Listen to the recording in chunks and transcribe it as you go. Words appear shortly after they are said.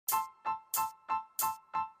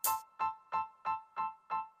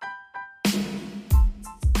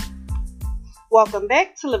Welcome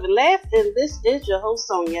back to Live and Laugh, and this is your host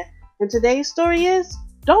Sonia. And today's story is,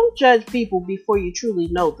 don't judge people before you truly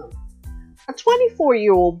know them. A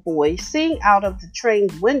 24-year-old boy seeing out of the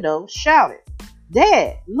train's window shouted,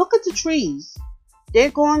 "Dad, look at the trees. They're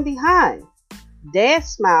going behind." Dad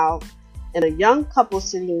smiled, and a young couple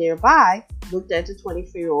sitting nearby looked at the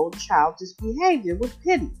 24-year-old child's behavior with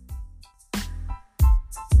pity.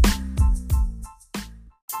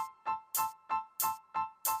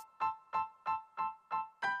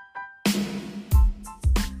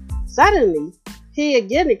 Suddenly, he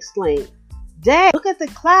again exclaimed, "Dad, look at the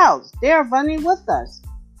clouds. They are running with us."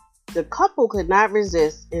 The couple could not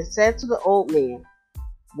resist and said to the old man,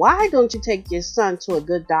 "Why don't you take your son to a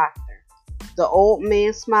good doctor?" The old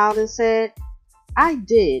man smiled and said, "I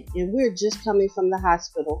did, and we're just coming from the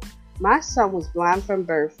hospital. My son was blind from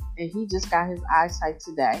birth, and he just got his eyesight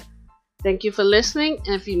today." Thank you for listening,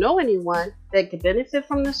 and if you know anyone that could benefit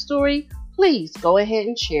from this story, please go ahead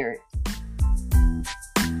and share it.